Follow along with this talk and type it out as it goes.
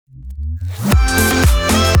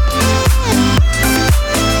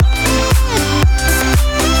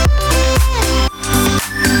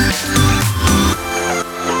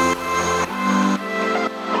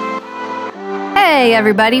Hey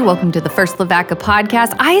everybody, welcome to the First Lavaca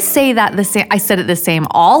podcast. I say that the same. I said it the same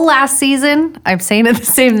all last season. I'm saying it the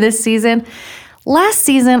same this season. Last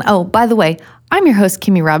season, oh, by the way, I'm your host,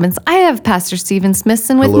 Kimmy Robbins. I have Pastor Steven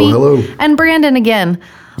Smithson with me. Hello. And Brandon again.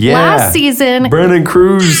 Yeah. Last season. Brandon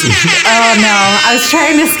Cruz. Oh no, I was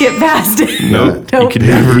trying to skip past it. Nope. You could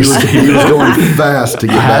never He escape. was going fast to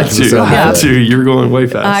get back to the sound. I had to. You're going way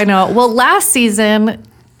fast. I know. Well, last season,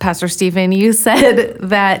 Pastor Stephen, you said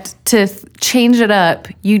that to change it up,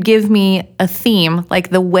 you'd give me a theme, like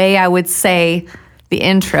the way I would say the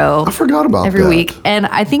intro. I forgot about every that. week. And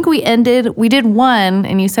I think we did one,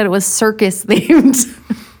 and you said it was circus themed.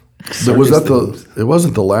 So it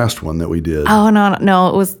wasn't the last one that we did. Oh no,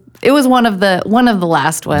 it was one of the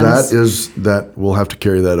last ones. That we'll have to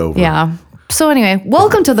carry that over. Yeah. So anyway,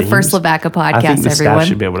 welcome to the First Lavaca podcast, I think the everyone. staff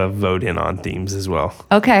should be able to vote in on themes as well.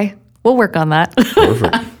 Okay. We'll work on that.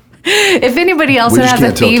 Perfect. If anybody else We just has a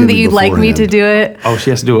can't tell theme that Kimmy you'd like me to beforehand. do it, Oh,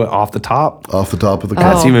 she has to do it off the top? Off the top of the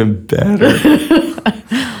That's cup. even better.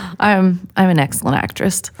 I'm an excellent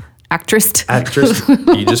actress. Actress,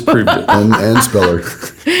 you just proved it. And speller.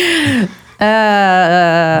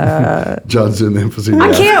 John's in the emphasis.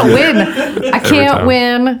 I can't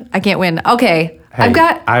win. I can't win. Okay. Hey,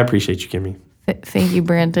 I appreciate you, Kimmy. Thank you,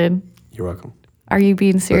 Brandon. You're welcome. Are you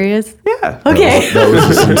being serious? Yeah. Okay. That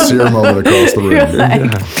was a sincere moment across the room.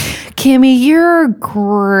 Kimmy, you're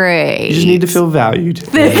great. You just need to feel valued.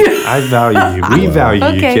 I value you. We value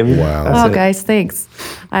Okay. you, Kimmy. Wow. That's Oh, it. guys, thanks.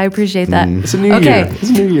 I appreciate that. It's a new Okay. year. It's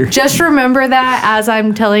a new year. Just remember that as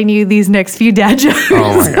I'm telling you these next few dad jokes.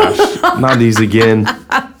 Oh my gosh. Not these again.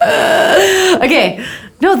 Okay.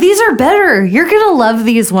 No, these are better. You're going to love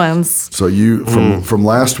these ones. So you from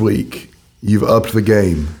last week, you've upped the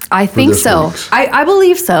game. I for think this so. week's. I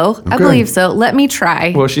believe so. I Okay. believe so. Let me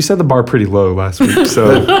try. Well, she set the bar pretty low last week,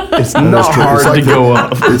 so it's That's not true. hard It's like to go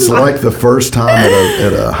up. It's like the first time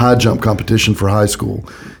at a high jump competition for high school.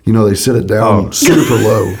 You know, they sit it down super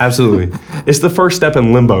low. Absolutely. It's the first step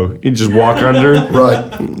in limbo. You just walk under. Right.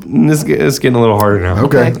 It's getting a little harder now.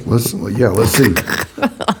 Okay. Let's see.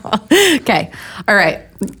 Okay. All right.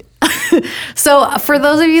 So for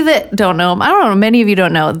those of you that don't know, I don't know, many of you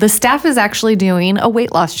don't know, the staff is actually doing a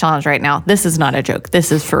weight loss challenge right now. This is not a joke.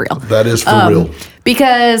 This is for real. That is for real.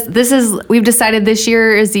 Because we've decided this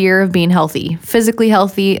year is the year of being healthy, physically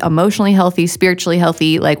healthy, emotionally healthy, spiritually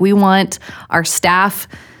healthy. Like we want our staff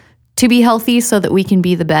to be healthy so that we can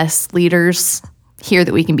be the best leaders here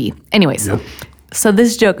that we can be. Anyways, so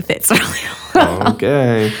this joke fits really well.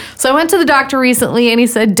 Okay. So I went to the doctor recently and he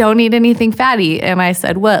said, don't eat anything fatty. And I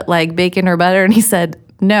said, what, like bacon or butter? And he said,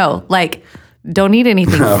 no, like don't eat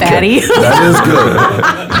anything fatty.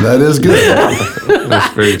 That is good.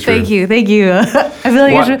 That's very true. Thank you. I feel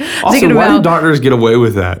like I should Also, thinking why do about. doctors get away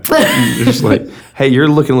with that? They're just like, hey, you're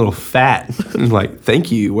looking a little fat. I'm like,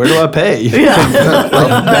 thank you. Where do I pay?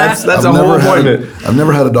 That's a whole appointment. I've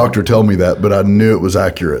never had a doctor tell me that, but I knew it was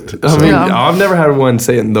accurate. I mean, I've never had one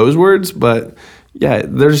say it in those words, but yeah,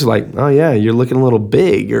 they're just like, oh yeah, you're looking a little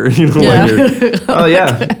big, or like oh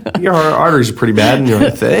yeah, your arteries are pretty bad, and you're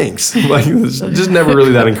like, thanks. Like, it's just never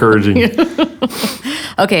really that encouraging.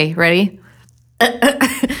 Okay, ready?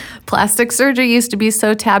 Plastic surgery used to be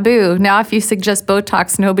so taboo. Now, if you suggest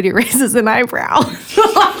Botox, nobody raises an eyebrow.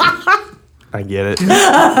 I get it.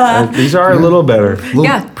 These are a little better.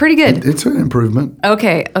 Yeah, pretty good. It's an improvement.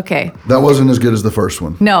 Okay. That wasn't as good as the first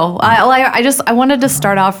one. No, I wanted to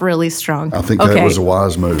start off really strong. I think okay. that was a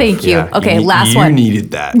wise move. Thank you. Yeah, Okay, last you one. You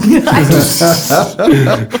needed that.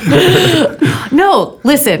 No,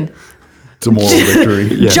 listen. It's a moral victory.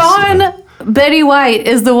 Yes. John Betty White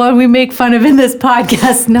is the one we make fun of in this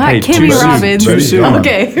podcast, not Hey, too Kimmy soon. Robbins. Too soon.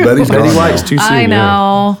 Okay. Betty Betty White's too soon. I yeah.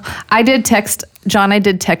 know. I did text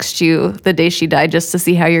you the day she died just to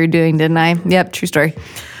see how you're doing, didn't I? Yep, true story.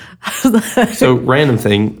 So, random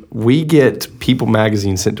thing, we get People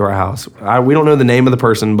magazine sent to our house. We don't know the name of the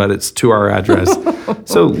person, but it's to our address.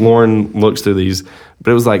 So Lauren looks through these, but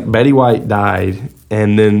it was like Betty White died,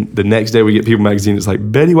 and then the next day we get People magazine. It's like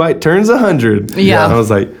Betty White turns 100. Yeah. And I was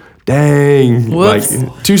like, dang, Whoops.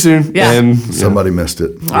 like too soon. Yeah. And Somebody missed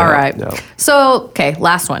it. All right. no. So, okay,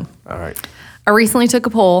 last one. all right. I recently took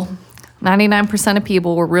a poll. 99% of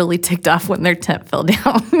people were really ticked off when their tent fell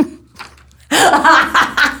down.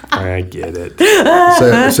 I get it.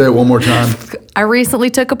 Say it one more time. I recently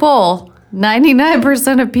took a poll.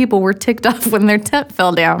 99% of people were ticked off when their tent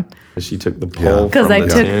fell down. She took the pole Because from I the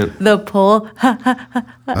took tent. the pole.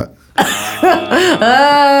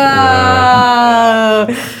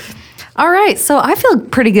 All right, so I feel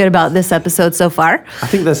pretty good about this episode so far. I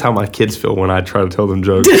think that's how my kids feel when I try to tell them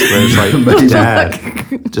jokes. They're just like,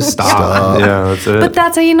 Dad, just stop. Yeah, that's it. But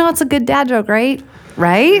that's how you know it's a good dad joke, right?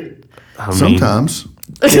 Right? I mean, Sometimes.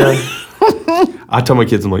 Yeah. I tell my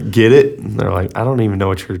kids, I'm like, get it? And they're like, I don't even know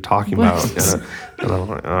what you're talking about. And I'm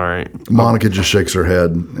like, all right. Monica just shakes her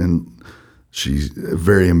head and she's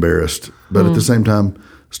very embarrassed, but at the same time,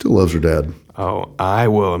 still loves her dad. Oh, I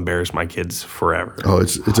will embarrass my kids forever. Oh,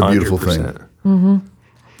 it's a beautiful thing. 100%.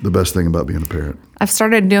 The best thing about being a parent. I've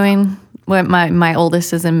started doing what my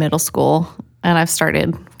oldest is in middle school, and I've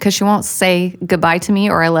started because she won't say goodbye to me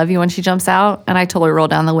or I love you when she jumps out, and I totally roll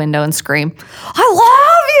down the window and scream, I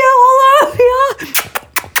love you.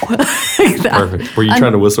 Like that. Perfect. Were you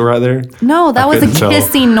trying to whistle right there? No, that was a couldn't tell.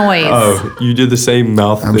 kissing noise. Oh, you did the same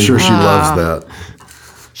mouth I'm thing. sure she loves that.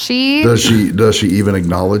 She Does she even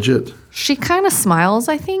acknowledge it? kind of smiles,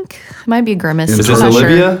 I think. It might be a grimace. Is I'm this not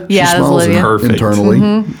Olivia? Sure. She Yeah, that's Smiles Olivia. Perfect.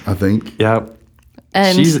 internally, I think. Yeah.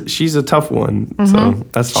 And She's a tough one. So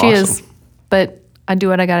that's awesome. she is, but I do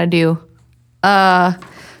what I gotta do.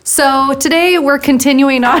 So today we're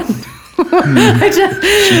continuing on.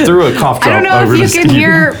 She threw a cough drop I don't know over if you to can Steven.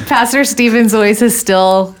 hear Pastor Steven's voice is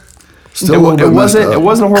still. Still a little bit It wasn't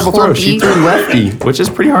messed up. a horrible throw. She Clumpy. threw lefty, which is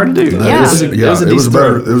pretty hard to do. Yeah. It was a It was a decent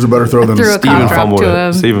throw. better throw than threw a Steven cough drop fumbled to it.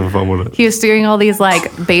 him. Steven fumbled it. He was doing all these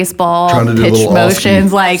like baseball Trying to do a pitch little off-speed.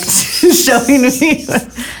 motions, like showing me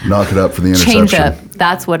knock it up for the interception. change up.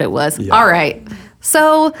 That's what it was. All right.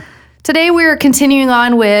 So today we're continuing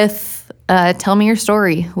on with Tell Me Your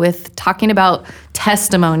Story, with talking about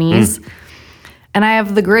testimonies. And I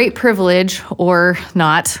have the great privilege, or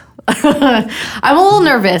not. I'm a little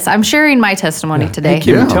nervous. I'm sharing my testimony today. Hey,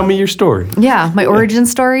 Kim, Yeah. tell me your story. Yeah, my origin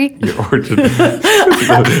story. Your origin.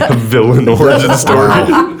 A villain origin story.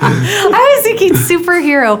 I was thinking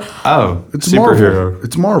superhero. Oh, It's superhero. Marvel.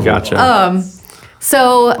 It's Marvel. Gotcha.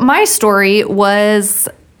 So my story was,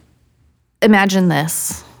 imagine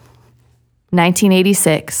this,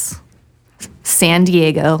 1986, San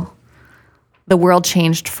Diego. The world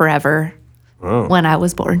changed forever when I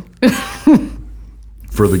was born.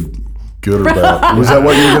 For the good or bad. Was that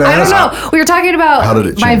what you were going to I don't ask? know. We were talking about How did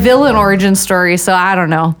it my change? villain origin story, so I don't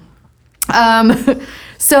know.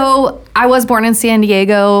 So I was born in San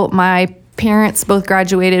Diego. My parents both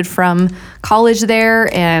graduated from college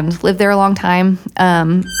there and lived there a long time.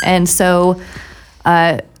 And so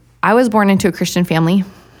I was born into a Christian family.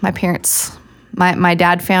 My parents, my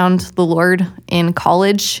dad found the Lord in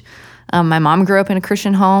college. My mom grew up in a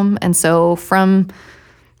Christian home. And so from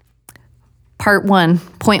part one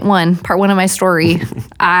of my story,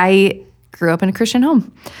 I grew up in a Christian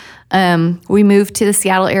home. We moved to the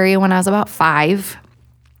Seattle area when I was about 5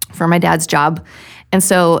 for my dad's job. And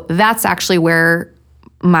so that's actually where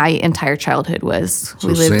my entire childhood was.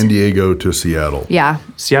 So San Diego to Seattle. Yeah,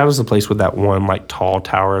 Seattle's the place with that one like tall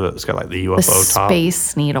tower that's got like the the UFO top.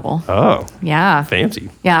 Space Needle. Oh, Yeah, fancy.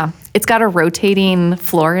 yeah. It's got a rotating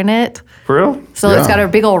floor in it. For real? So it's Yeah. got a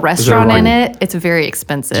big old restaurant in like- it. It's very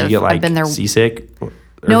expensive. You get like I've been there. seasick?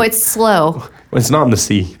 No, it's slow. It's not in the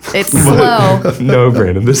sea. It's slow. No,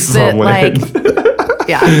 Brandon, this is But on land.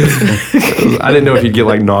 yeah. I didn't know if you'd get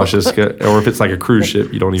like nauseous or if it's like a cruise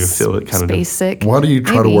ship, you don't even feel it kind of. Space sick. Why do you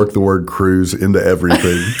try Maybe. to work the word cruise into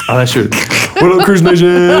everything? Oh, that should. What up, Cruise Nation?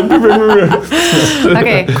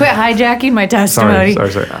 Okay, quit hijacking my testimony.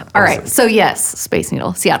 Sorry. All right, so yes, Space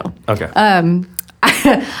Needle, Seattle. Okay.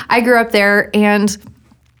 I grew up there, and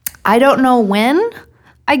I don't know when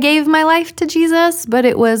I gave my life to Jesus, but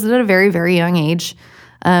it was at a very, very young age,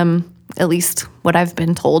 at least what I've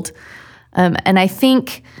been told. And I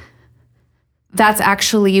think that's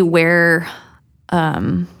actually where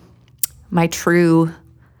my true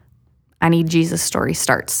I need Jesus story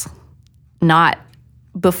starts. Not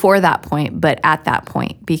before that point, but at that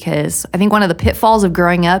point, because I think one of the pitfalls of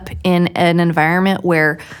growing up in an environment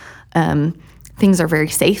where things are very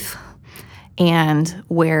safe and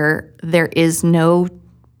where there is no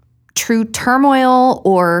true turmoil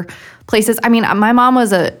or places. I mean, my mom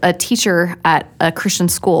was a teacher at a Christian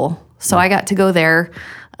school, so I got to go there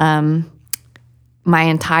my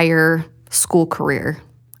entire school career.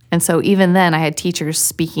 And so even then, I had teachers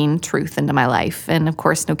speaking truth into my life. And of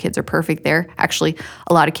course, no kids are perfect there. Actually,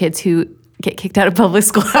 a lot of kids who get kicked out of public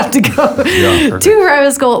school have to go to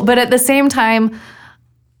private school. But at the same time,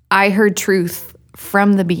 I heard truth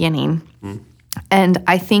from the beginning. And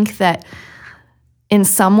I think that in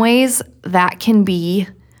some ways, that can be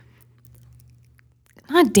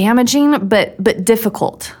not damaging, but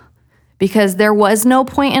difficult, because there was no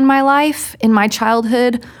point in my life, in my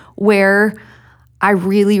childhood, where I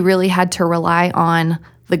really, really had to rely on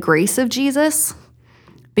the grace of Jesus,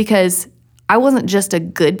 because I wasn't just a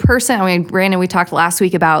good person. I mean, Brandon, we talked last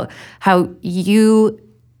week about how you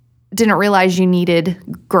didn't realize you needed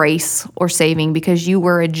grace or saving because you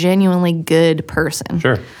were a genuinely good person.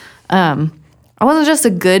 Sure. I wasn't just a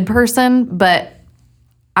good person, but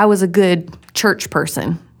I was a good church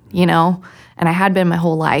person, and I had been my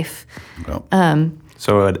whole life. Well,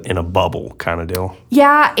 So in a bubble kind of deal.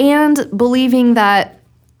 Yeah, and believing that,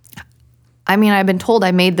 I've been told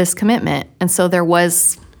I made this commitment, and so that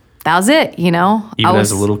was it, Even I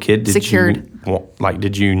was as a little kid, secured.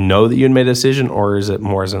 did you know that you had made a decision, or is it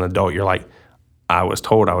more as an adult? You're like, I was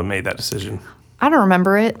told I would make that decision. I don't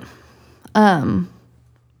remember it.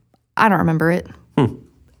 I don't remember it.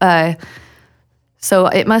 So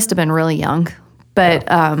it must have been really young. But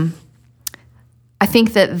I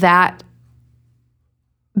think that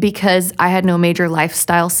because I had no major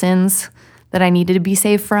lifestyle sins that I needed to be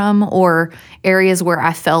saved from, or areas where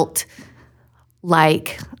I felt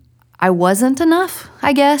like I wasn't enough,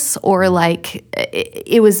 I guess, or like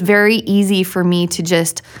it was very easy for me to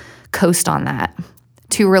just coast on that,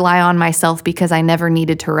 to rely on myself because I never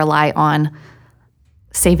needed to rely on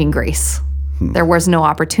saving grace. There was no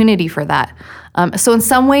opportunity for that. So in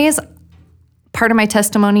some ways, part of my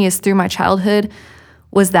testimony is through my childhood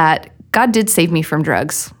was that God did save me from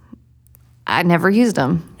drugs. I never used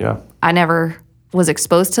them. Yeah. I never was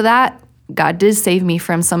exposed to that. God did save me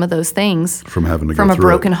from some of those things. From having to from go a through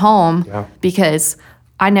broken it. home, Yeah. because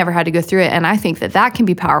I never had to go through it. And I think that can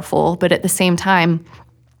be powerful. But at the same time,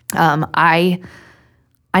 I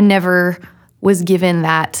never was given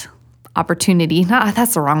that opportunity. Not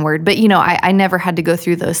that's the wrong word, but I never had to go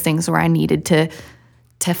through those things where I needed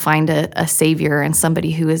to find a savior and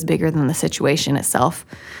somebody who is bigger than the situation itself.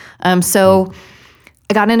 So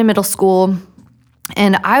I got into middle school,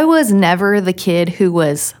 and I was never the kid who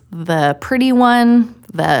was the pretty one,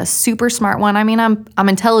 the super smart one. I'm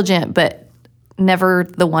intelligent, but never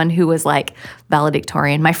the one who was like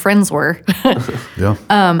valedictorian. My friends were.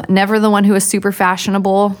 Yeah. Never the one who was super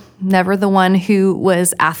fashionable. Never the one who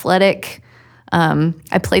was athletic.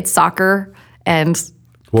 I played soccer, and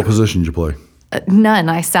What position did you play? none.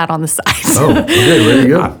 I sat on the sides. Oh, okay, there you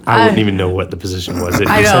go. I wouldn't even know what the position was. If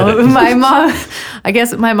you I said know. it. My mom, I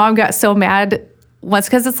guess my mom got so mad once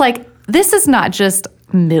because it's like, this is not just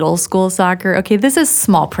middle school soccer. Okay, this is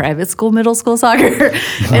small private school middle school soccer.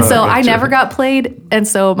 And so I never got played. And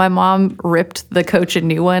so my mom ripped the coach a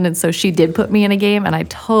new one. And so she did put me in a game, and I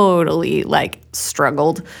totally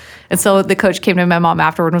struggled. And so the coach came to my mom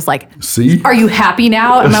afterward and was like, See? "Are you happy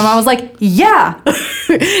now?" And my mom was like, "Yeah."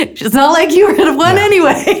 It's not like you would have won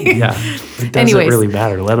anyway. Yeah. It doesn't Anyways. really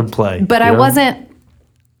matter. Let them play. But I don't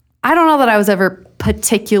know that I was ever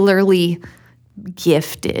particularly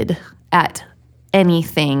gifted at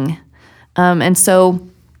anything. And so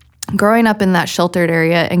growing up in that sheltered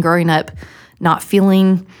area and growing up not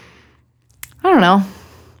feeling, I don't know,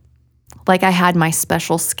 like I had my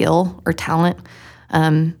special skill or talent,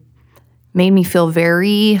 made me feel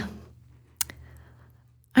very,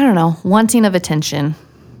 I don't know, wanting of attention.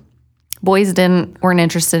 Boys weren't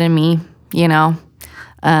interested in me,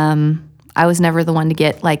 I was never the one to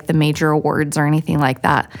get the major awards or anything like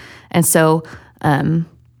that. And so,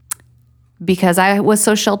 because I was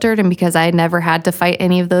so sheltered and because I had never had to fight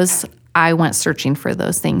any of those, I went searching for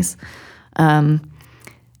those things. In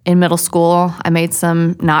middle school, I made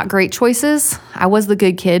some not great choices. I was the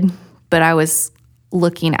good kid, but I was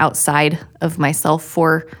looking outside of myself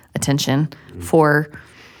for attention, for,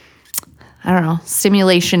 I don't know,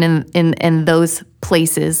 stimulation in those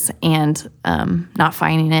places, and not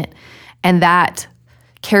finding it. And that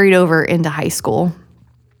carried over into high school,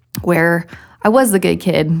 where I was the good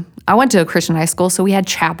kid. I went to a Christian high school, so we had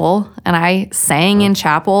chapel, and I sang in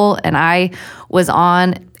chapel, and I was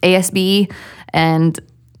on ASB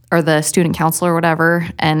or the student council or whatever,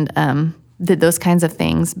 and did those kinds of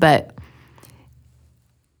things. But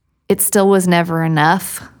it still was never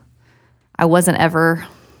enough. I wasn't ever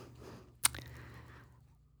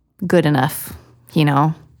good enough, and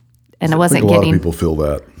I I wasn't think a lot getting. of people feel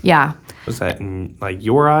that. Yeah. Was that in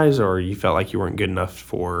your eyes, or you felt like you weren't good enough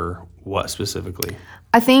for what specifically?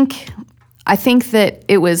 I think that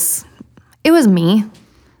it was me.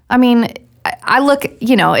 I look,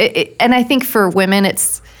 and I think for women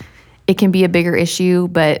it can be a bigger issue,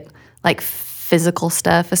 but physical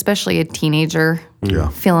stuff, especially a teenager, Yeah.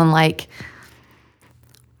 feeling like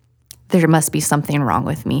there must be something wrong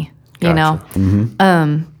with me, Gotcha.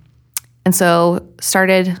 And so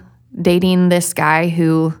started dating this guy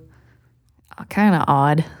who, kind of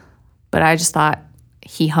odd, but I just thought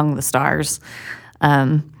he hung the stars.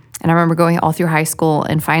 And I remember going all through high school,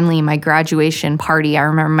 and finally my graduation party, I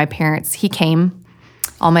remember my parents, he came,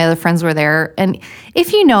 all my other friends were there. And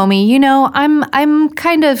if you know me, you know, I'm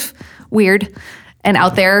kind of weird and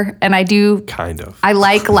out there, and I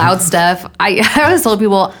like loud stuff. I always told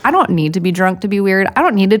people, I don't need to be drunk to be weird. I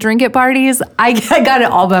don't need to drink at parties. I got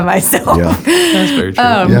it all by myself. Yeah. That's very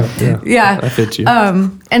true. Yeah. I fit you.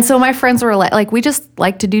 And so my friends were like, we just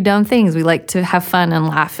like to do dumb things. We like to have fun and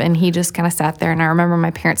laugh. And he just kind of sat there. And I remember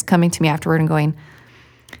my parents coming to me afterward and going,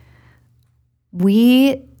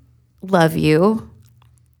 we love you.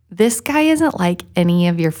 This guy isn't like any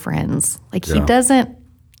of your friends. Like he doesn't,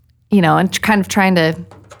 you know, and kind of trying to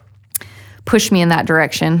push me in that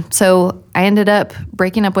direction. So I ended up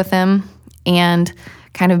breaking up with him and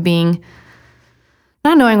kind of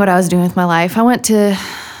not knowing what I was doing with my life. I went to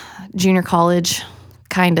junior college,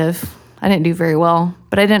 kind of. I didn't do very well,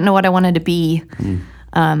 but I didn't know what I wanted to be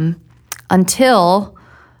until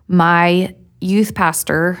my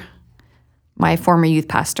former youth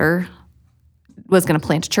pastor, was going to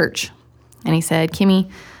plant a church. And he said, Kimmy,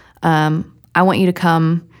 I want you to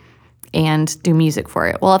come and do music for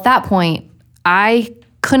it. Well, at that point, I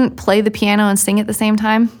couldn't play the piano and sing at the same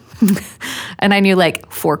time. And I knew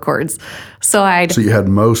like 4 chords. So you had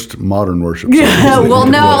most modern worship songs. Well,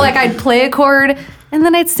 no, like I'd play a chord and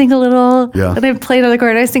then I'd sing a little. Yeah. And I'd play another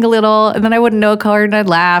chord, I'd sing a little, and then I wouldn't know a chord and I'd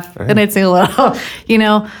laugh and I'd sing a little, you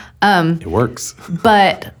know. It works.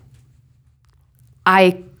 But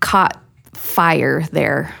I caught fire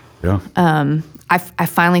there. Yeah. I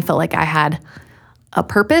finally felt like I had a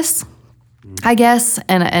purpose, I guess,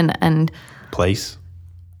 and place.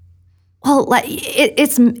 Well, like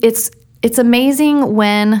it's amazing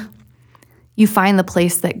when you find the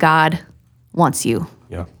place that God wants you.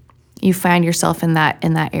 Yeah. You find yourself in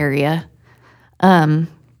that area. And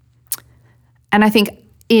I think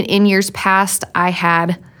in years past, I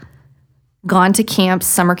had gone to camps,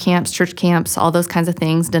 summer camps, church camps, all those kinds of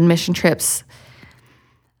things, done mission trips.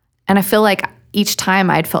 And I feel like each time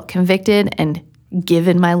I'd felt convicted and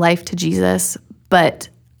given my life to Jesus. But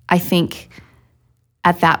I think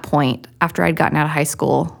at that point, after I'd gotten out of high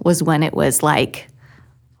school, was when it was like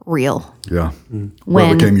real. Yeah. When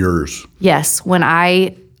it became yours. Yes. When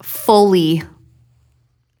I fully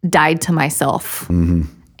died to myself. Mm-hmm.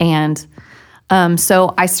 And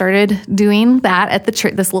so I started doing that at the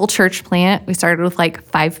church, this little church plant. We started with like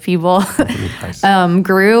 5 people. Nice.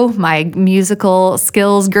 Grew. My musical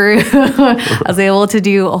skills grew. I was able to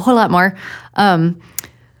do a whole lot more. But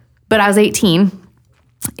I was 18,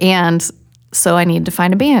 and so I needed to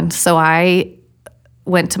find a band. So I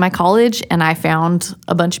went to my college, and I found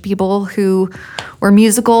a bunch of people who were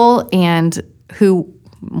musical and who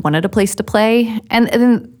wanted a place to play. And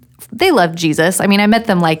then they loved Jesus. I mean, I met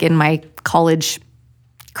them like in my college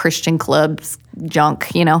Christian clubs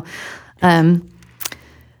junk, you know.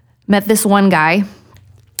 Met this one guy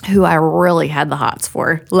who I really had the hots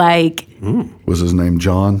for. Like, was his name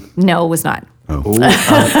John? No, it was not. Oh,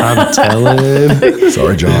 I'm telling.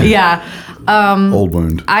 Sorry, John. Yeah. Old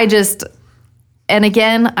wound. And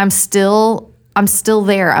again, I'm still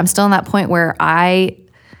there. I'm still in that point where I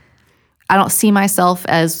don't see myself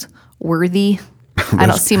as worthy. I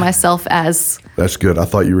don't see myself as... That's good. I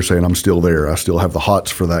thought you were saying I'm still there. I still have the hots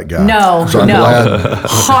for that guy. No, so I'm glad.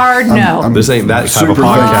 Hard no. I'm this ain't that type of super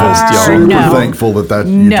podcast, y'all. Super No. thankful that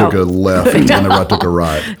you took a left whenever I took a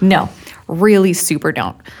right. No, really super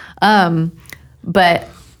don't. But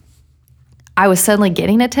I was suddenly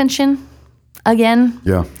getting attention again.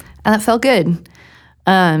 Yeah. And that felt good.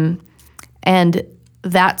 And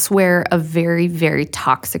that's where a very, very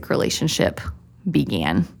toxic relationship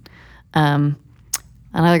began.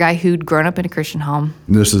 Another guy who'd grown up in a Christian home.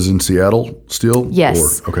 This is in Seattle still?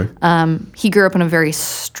 Yes. Okay. He grew up in a very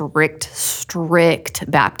strict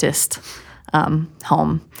Baptist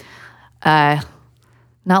home.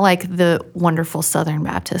 Not like the wonderful Southern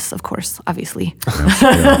Baptists, of course, obviously.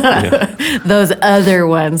 Yeah. Those other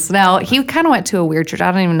ones. Now, he kind of went to a weird church.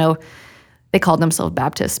 I don't even know. They called themselves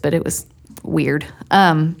Baptists, but it was weird.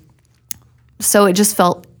 So it just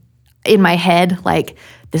felt in my head like,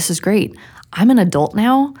 this is great. I'm an adult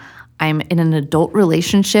now. I'm in an adult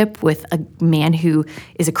relationship with a man who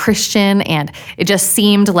is a Christian, and it just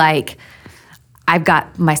seemed like I've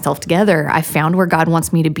got myself together. I found where God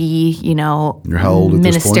wants me to be, you know, You're how old at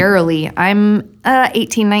ministerially. This point? I'm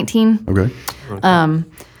 18, 19. Okay.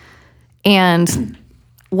 And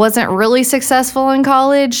wasn't really successful in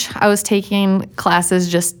college. I was taking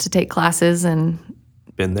classes just to take classes, and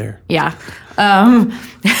Been there. yeah. And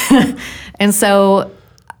so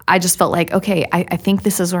I just felt like, okay, I think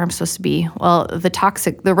this is where I'm supposed to be. Well,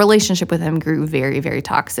 the relationship with him grew very, very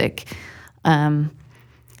toxic, to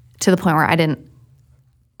the point where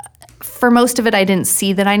for most of it, I didn't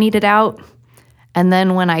see that I needed out. And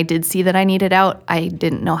then when I did see that I needed out, I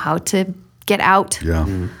didn't know how to get out.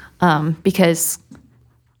 Yeah. Because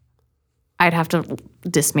I'd have to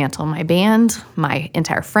dismantle my band, my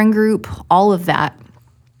entire friend group, all of that.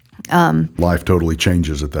 Life totally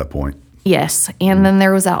changes at that point. Yes. And then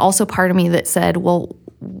there was also part of me that said, well,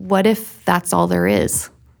 what if that's all there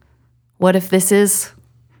is? What if this is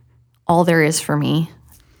all there is for me?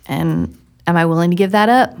 And am I willing to give that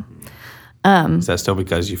up? Is that still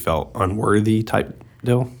because you felt unworthy type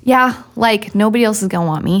deal? Yeah. Like nobody else is going to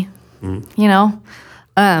want me, you know?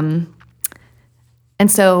 And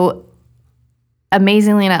so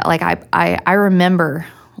amazingly enough, like I remember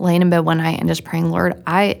laying in bed one night and just praying, Lord,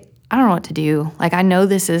 I don't know what to do. Like, I know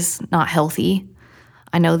this is not healthy.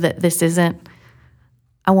 I know that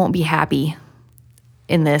I won't be happy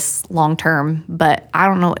in this long term, but I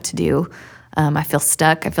don't know what to do. I feel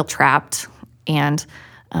stuck. I feel trapped. And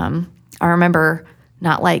I remember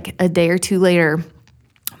not like a day or two later,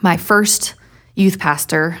 my first youth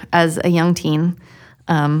pastor as a young teen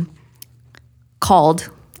called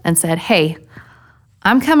and said, hey,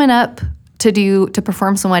 I'm coming up to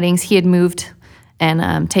perform some weddings. He had moved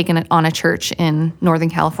and taken it on a church in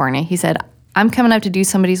Northern California. He said, I'm coming up to do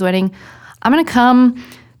somebody's wedding. I'm going to come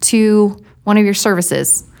to one of your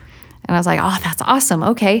services. And I was like, oh, that's awesome.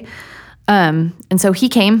 Okay. And so he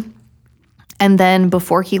came. And then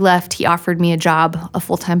before he left, he offered me a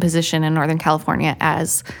full-time position in Northern California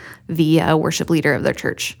as the worship leader of their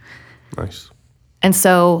church. Nice. And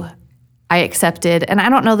so I accepted. And I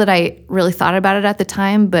don't know that I really thought about it at the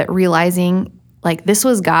time, but realizing like this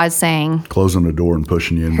was God saying, closing the door and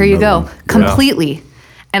pushing you in. Here you go. Completely.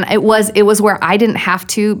 And it was where I didn't have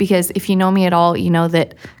to, because if you know me at all, you know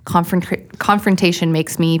that confrontation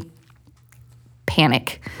makes me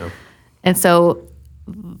panic. Yeah. And so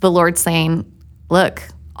the Lord's saying, look,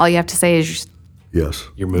 all you have to say is, yes,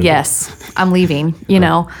 you're moving. Yes, I'm leaving, you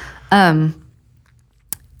know. And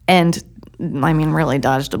I mean, really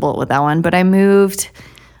dodged a bullet with that one. But I moved,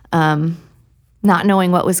 not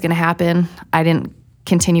knowing what was going to happen. I didn't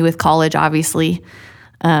continue with college, obviously,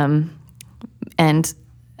 and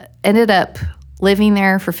ended up living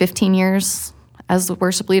there for 15 years as the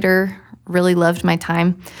worship leader. Really loved my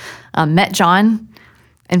time. Met John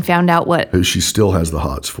and found out what she still has the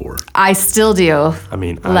hots for. I still do. I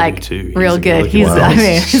mean, like, I do too. Real good. He's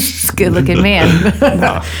a good-looking man.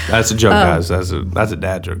 No, that's a joke, guys. That's a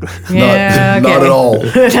dad joke. Yeah, not at all.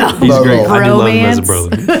 He's great. I do love him as a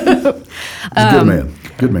brother. He's a good man.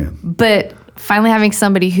 Good man. But finally having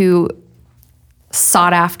somebody who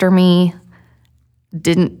sought after me,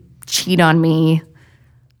 didn't cheat on me,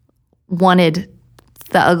 wanted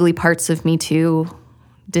the ugly parts of me too,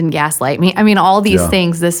 didn't gaslight me. I mean, all these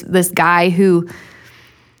things, this guy who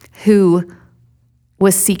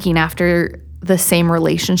was seeking after the same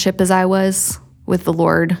relationship as I was with the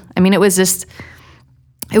Lord. I mean, it was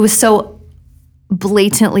so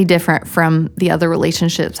blatantly different from the other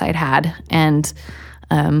relationships I'd had. And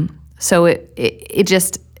so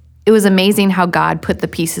it was amazing how God put the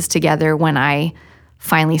pieces together when I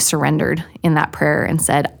finally surrendered in that prayer and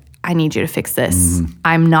said, I need you to fix this. Mm-hmm.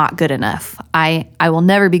 I'm not good enough. I will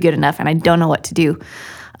never be good enough, and I don't know what to do.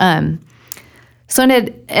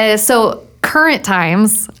 So current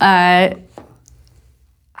times, my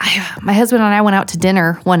husband and I went out to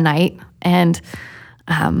dinner one night, and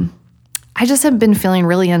I just have been feeling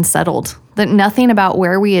really unsettled. That nothing about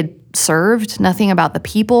where we had served, nothing about the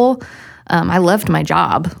people. I loved my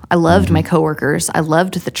job. I loved my coworkers. I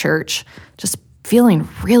loved the church. Just feeling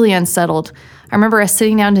really unsettled. I remember us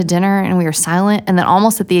sitting down to dinner and we were silent, and then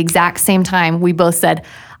almost at the exact same time, we both said,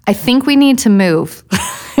 I think we need to move.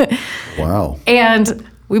 Wow. And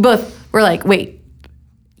we both were like, wait,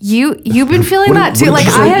 you've been feeling that too? Like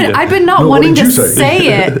I'd been not wanting to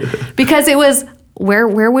say it because it was, where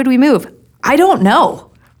would we move? I don't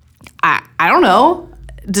know. I don't know.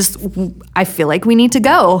 Just, I feel like we need to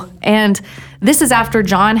go. And this is after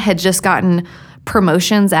John had just gotten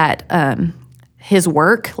promotions at his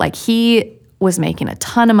work. Like he was making a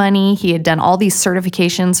ton of money. He had done all these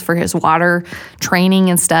certifications for his water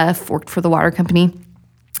training and stuff, worked for the water company.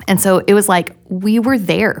 And so it was like, we were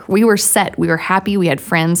there. We were set. We were happy. We had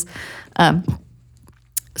friends.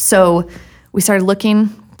 So we started looking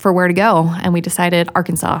for where to go, and we decided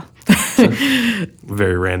Arkansas.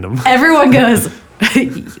 Very random. Everyone goes,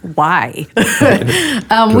 why?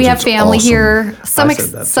 We have family here,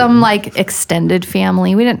 some like extended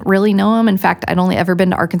family. We didn't really know them. In fact, I'd only ever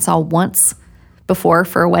been to Arkansas once before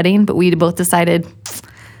for a wedding, but we both decided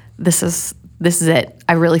this is it.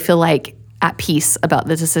 I really feel like at peace about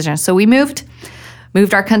the decision. So we moved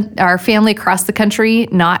our family across the country,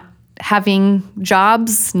 not having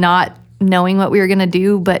jobs, not knowing what we were going to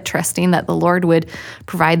do, but trusting that the Lord would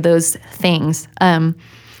provide those things.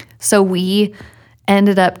 So we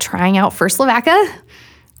ended up trying out First Lavaca,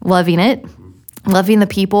 loving it, loving the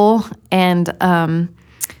people, and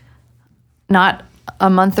not a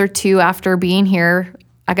month or two after being here,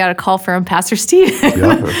 I got a call from Pastor Steve.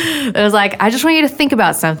 It was like, I just want you to think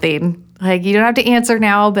about something. Like, you don't have to answer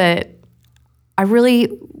now, but I really,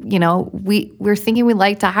 we're thinking we'd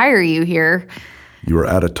like to hire you here. You were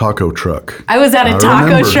at a taco truck. I was at a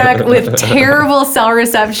taco truck with terrible cell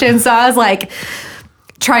reception. So I was like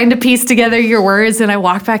trying to piece together your words. And I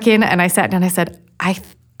walked back in and I sat down and I said, I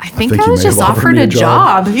think I was just offered a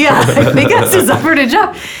job. Yeah, I think I was just offered a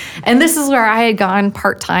job. And this is where I had gone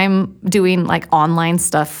part-time doing like online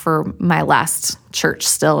stuff for my last church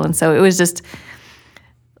still. And so it was just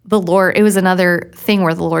the Lord. It was another thing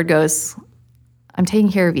where the Lord goes, I'm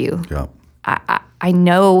taking care of you. Yeah. I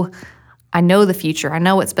know the future. I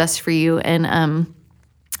know what's best for you. And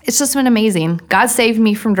it's just been amazing. God saved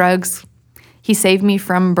me from drugs. He saved me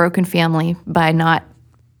from a broken family by not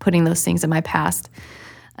putting those things in my past.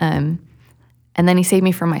 And then he saved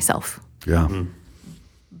me from myself. Yeah.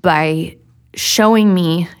 By showing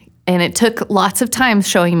me, and it took lots of time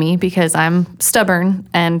showing me because I'm stubborn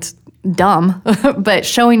and dumb, but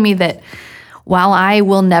showing me that while I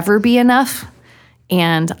will never be enough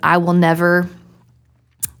and I will never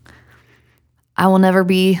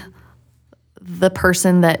be the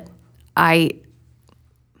person that I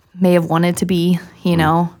may have wanted to be,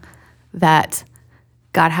 that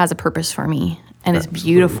God has a purpose for me and it's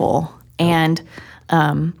beautiful. And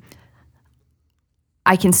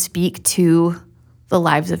I can speak to the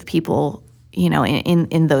lives of people,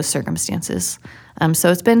 in those circumstances. So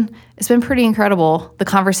it's been pretty incredible, the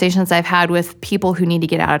conversations I've had with people who need to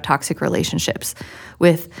get out of toxic relationships,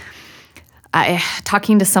 with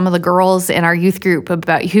talking to some of the girls in our youth group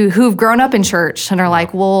about who've grown up in church and are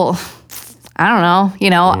like, well, I don't know,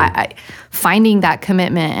 I finding that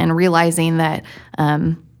commitment and realizing that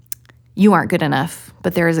you aren't good enough,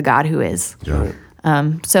 but there is a God who is. Yeah.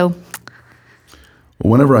 So.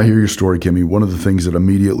 Whenever I hear your story, Kimmy, one of the things that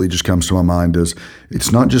immediately just comes to my mind is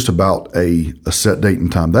it's not just about a set date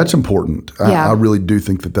and time. That's important. Yeah. I really do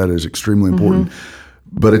think that is extremely important.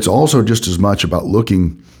 But it's also just as much about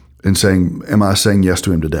looking and saying, am I saying yes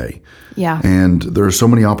to him today? Yeah. And there are so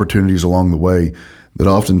many opportunities along the way that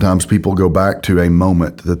oftentimes people go back to a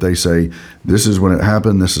moment that they say, this is when it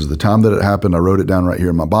happened, this is the time that it happened, I wrote it down right here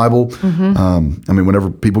in my Bible. Whenever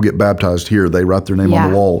people get baptized here, they write their name on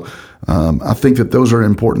the wall. I think that those are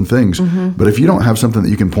important things. But if you don't have something that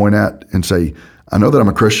you can point at and say, I know that I'm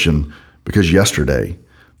a Christian because yesterday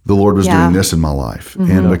the Lord was doing this in my life,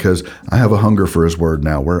 and because I have a hunger for his word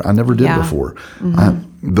now where I never did before.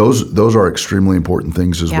 Those are extremely important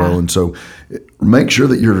things as well. And so make sure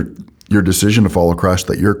that your decision to follow Christ,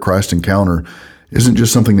 that your Christ encounter isn't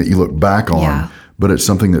just something that you look back on, but it's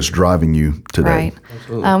something that's driving you today.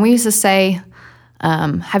 Right. We used to say,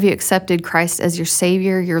 have you accepted Christ as your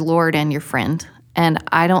Savior, your Lord, and your friend? And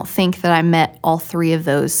I don't think that I met all three of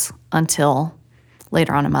those until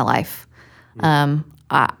later on in my life.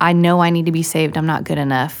 I know I need to be saved. I'm not good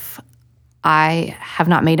enough. I have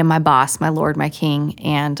not made him my boss, my Lord, my King,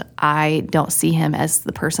 and I don't see him as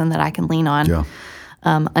the person that I can lean on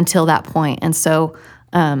until that point. And so,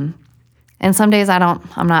 and some days I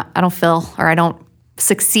don't feel, or I don't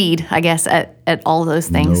succeed, I guess, at all of those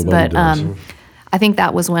things. Nobody does. I think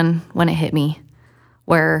that was when it hit me,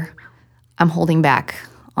 where I'm holding back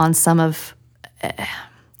on some of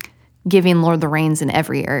giving Lord the reins in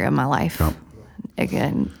every area of my life,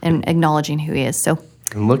 again, and acknowledging who he is. So,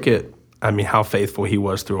 and look at, how faithful he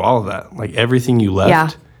was through all of that. Like everything you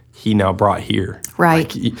left, he now brought here.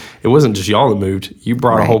 Right. Like, it wasn't just y'all that moved. You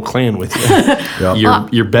brought a whole clan with you. Yeah.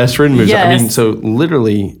 Your best friend moved. Yes. So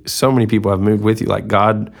literally so many people have moved with you. Like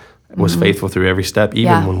God was faithful through every step,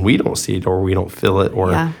 even when we don't see it or we don't feel it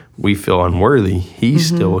or we feel unworthy. He's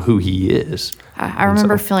still who he is. I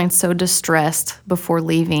remember feeling so distressed before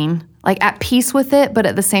leaving, like at peace with it, but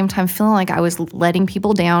at the same time feeling like I was letting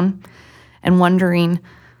people down and wondering,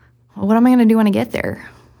 well, what am I going to do when I get there?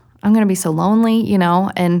 I'm going to be so lonely,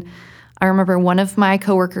 And I remember one of my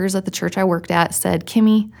coworkers at the church I worked at said,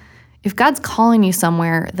 Kimmy, if God's calling you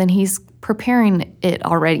somewhere, then he's preparing it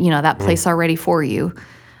already, that place already for you.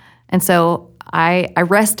 And so I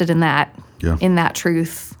rested in that, in that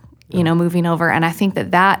truth, moving over. And I think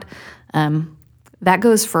that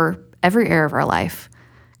goes for every area of our life.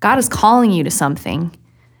 God is calling you to something.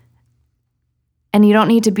 And you don't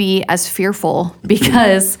need to be as fearful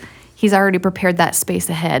because he's already prepared that space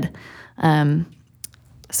ahead.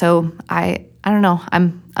 So I don't know.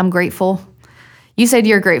 I'm grateful. You said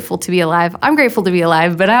you're grateful to be alive. I'm grateful to be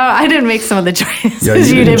alive, but I didn't make some of the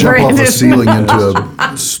choices you did, jump Brandon. off a ceiling into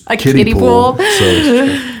a kiddie pool.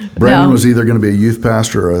 So Brandon was either going to be a youth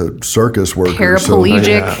pastor or a circus worker.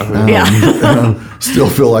 Paraplegic. So, still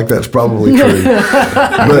feel like that's probably true.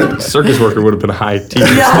 But Circus worker would have been a high T.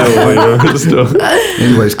 Still.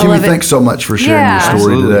 anyways, Kimmy, thanks so much for sharing your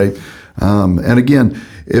story Absolutely. today. And again,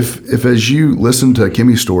 if as you listen to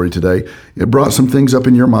Kimmy's story today, it brought some things up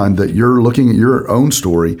in your mind that you're looking at your own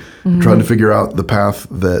story, trying to figure out the path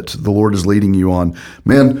that the Lord is leading you on,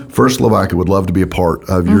 man, First Lavaca would love to be a part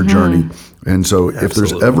of your journey. And so if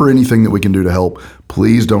there's ever anything that we can do to help,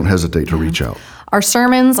 please don't hesitate to reach out. Our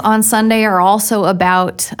sermons on Sunday are also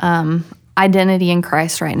about identity in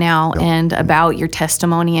Christ right now and about your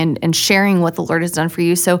testimony and sharing what the Lord has done for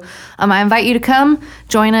you. So I invite you to come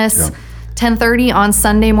join us 10:30 on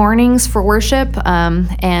Sunday mornings for worship,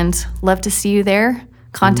 and love to see you there.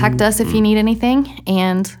 Contact us if you need anything,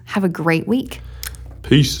 and have a great week.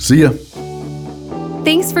 Peace. See ya.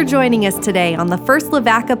 Thanks for joining us today on the First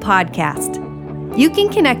Lavaca podcast. You can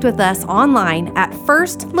connect with us online at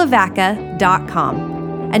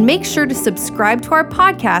firstlavaca.com and make sure to subscribe to our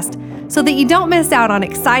podcast so that you don't miss out on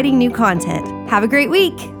exciting new content. Have a great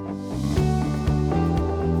week.